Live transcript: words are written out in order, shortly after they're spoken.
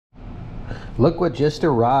Look what just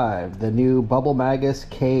arrived. The new Bubble Magus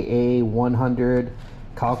KA100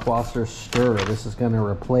 Kalkwasser stir. This is going to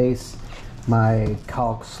replace my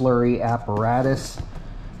Kalk slurry apparatus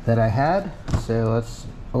that I had. So let's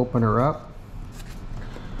open her up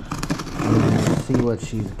and see what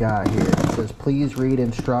she's got here. It says, please read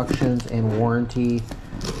instructions and warranty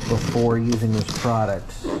before using this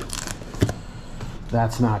product.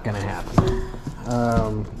 That's not going to happen.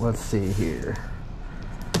 Let's see here.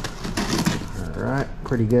 All right,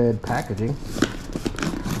 pretty good packaging.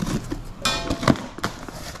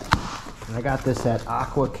 I got this at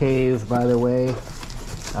Aqua Cave, by the way.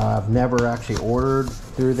 I've never actually ordered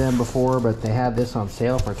through them before, but they had this on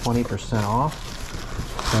sale for 20% off.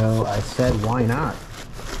 So I said, why not?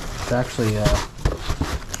 It's actually a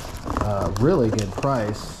really good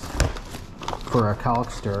price for a Kalk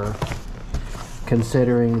stir,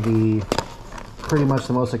 considering the pretty much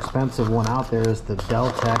the most expensive one out there is the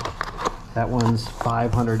Deltec. That one's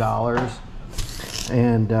 $500,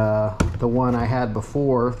 and the one I had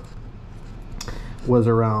before was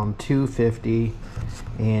around $250,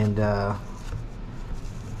 and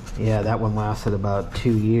yeah, that one lasted about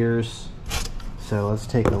 2 years. So let's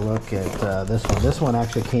take a look at this one. This one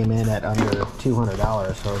actually came in at under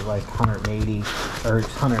 $200, so it was like $180 or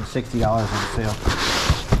 $160 on sale.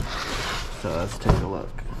 So let's take a look.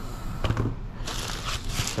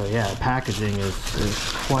 So yeah, packaging is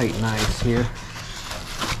quite nice here.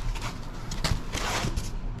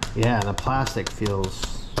 Yeah, and the plastic feels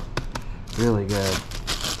really good.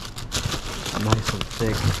 Nice and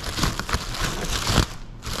thick.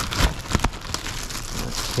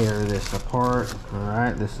 Let's tear this apart.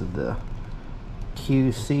 Alright, this is the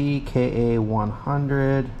QC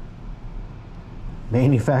KA100.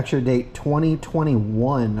 Manufacture date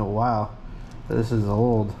 2021. Wow. This is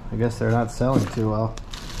old. I guess they're not selling too well.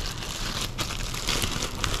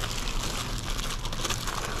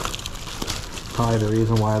 Probably the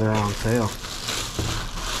reason why they're on sale.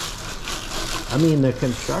 I mean, the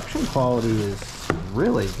construction quality is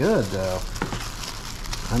really good though.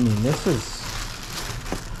 I mean, this is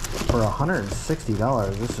for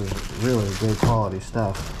 $160. This is really good quality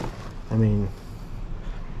stuff. I mean,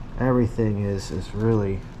 everything is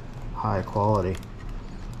really high quality.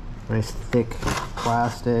 Nice thick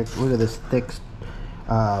plastic. Look at this thick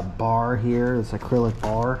bar here. This acrylic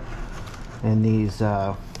bar, and these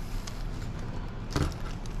I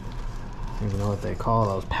don't even know what they call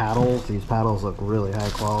those paddles. These paddles look really high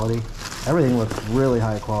quality. Everything looks really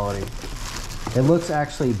high quality. It looks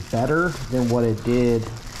actually better than what it did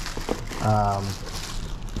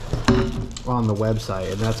on the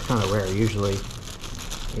website, and that's kind of rare. Usually,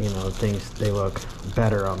 you know, things, they look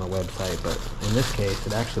better on the website, but in this case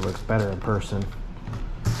it actually looks better in person.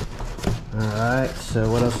 Alright, so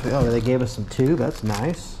what else? Oh, they gave us some tube. That's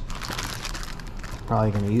nice. Probably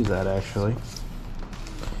going to use that actually.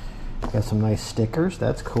 Got some nice stickers.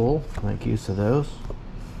 That's cool. Make use of those.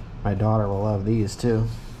 My daughter will love these too.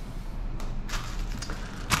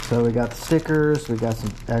 So we got the stickers. We got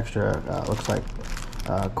some extra, looks like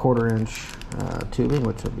 1/4 inch tubing,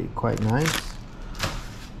 which would be quite nice.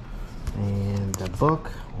 And a book,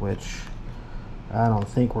 which I don't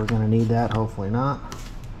think we're going to need that. Hopefully not.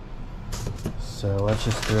 So let's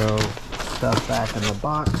just throw stuff back in the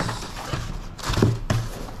box.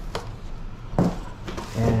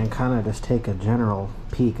 And kind of just take a general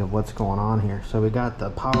peek of what's going on here. So we got the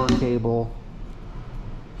power cable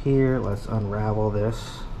here. Let's unravel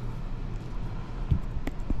this.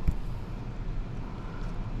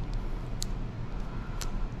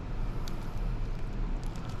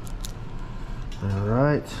 All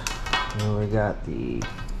right, and we got the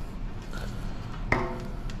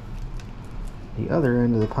other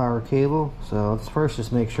end of the power cable. So let's first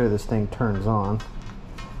just make sure this thing turns on.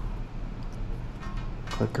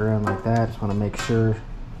 Click around like that. Just want to make sure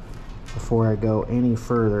before I go any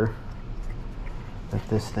further that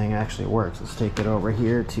this thing actually works. Let's take it over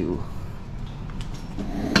here to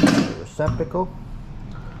the receptacle,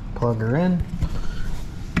 plug her in.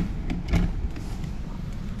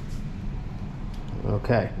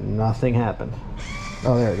 Okay, nothing happened.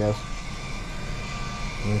 Oh, there it goes.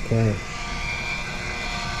 Okay,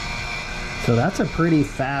 so that's a pretty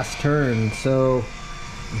fast turn. So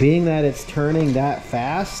being that it's turning that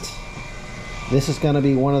fast, this is going to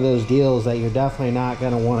be one of those deals that you're definitely not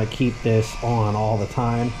going to want to keep this on all the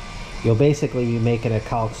time. You'll basically be making a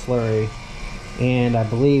Kalk slurry, and I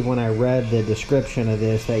believe when I read the description of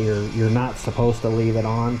this that you're not supposed to leave it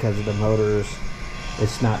on because of the motors.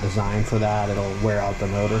 It's not designed for that. It'll wear out the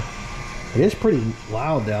motor. It is pretty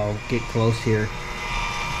loud though. Get close here. You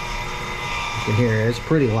can hear it. It's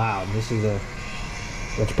pretty loud. This is a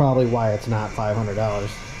which is probably why it's not $500.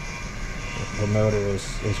 The motor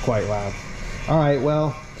is quite loud. All right,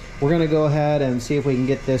 well, we're gonna go ahead and see if we can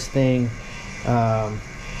get this thing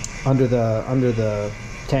under the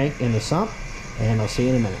tank in the sump, and I'll see you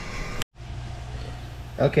in a minute.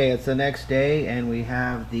 Okay, it's the next day and we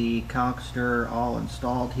have the Kalkwasser all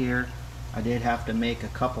installed here. I did have to make a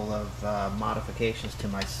couple of modifications to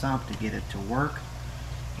my sump to get it to work,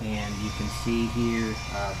 and you can see here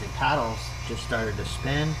the paddles just started to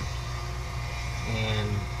spin, and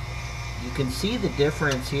you can see the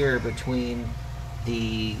difference here between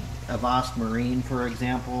the Avast Marine, for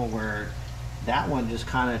example, where that one just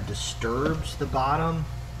kind of disturbs the bottom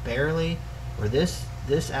barely, where this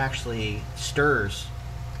actually stirs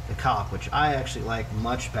the Kalk, which I actually like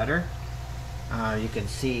much better. You can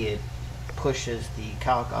see it pushes the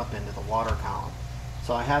Kalk up into the water column.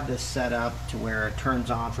 So I have this set up to where it turns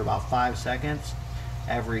on for about 5 seconds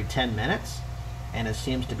every 10 minutes, and it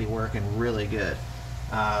seems to be working really good.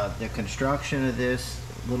 The construction of this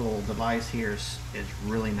little device here is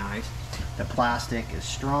really nice. The plastic is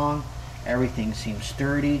strong, everything seems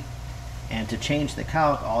sturdy, and to change the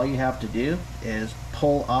Kalk, all you have to do is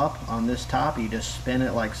pull up on this top. You just spin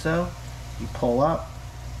it like so, you pull up,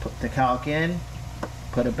 put the Kalk in,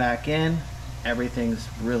 put it back in. Everything's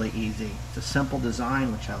really easy. It's a simple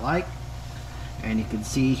design, which I like. And you can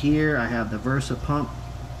see here I have the Versa pump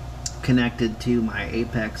connected to my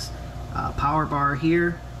Apex power bar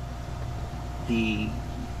here. The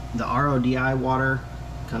RODI water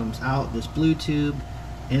comes out this blue tube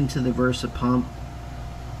into the Versa pump,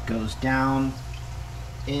 goes down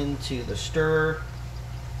into the stirrer,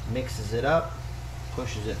 mixes it up,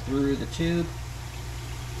 pushes it through the tube,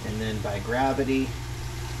 and then by gravity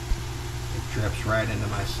it drips right into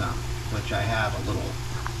my sump, which I have a little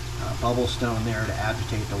bubble stone there to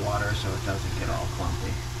agitate the water so it doesn't get all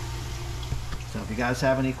clumpy. So if you guys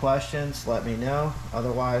have any questions, let me know.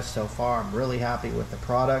 Otherwise, so far I'm really happy with the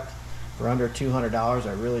product. For under $200,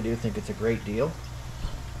 I really do think it's a great deal.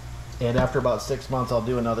 And after about 6 months, I'll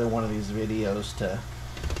do another one of these videos to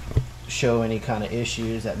show any kind of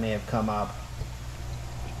issues that may have come up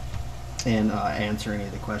and answer any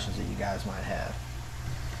of the questions that you guys might have.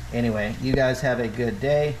 Anyway, you guys have a good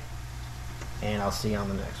day, and I'll see you on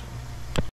the next one.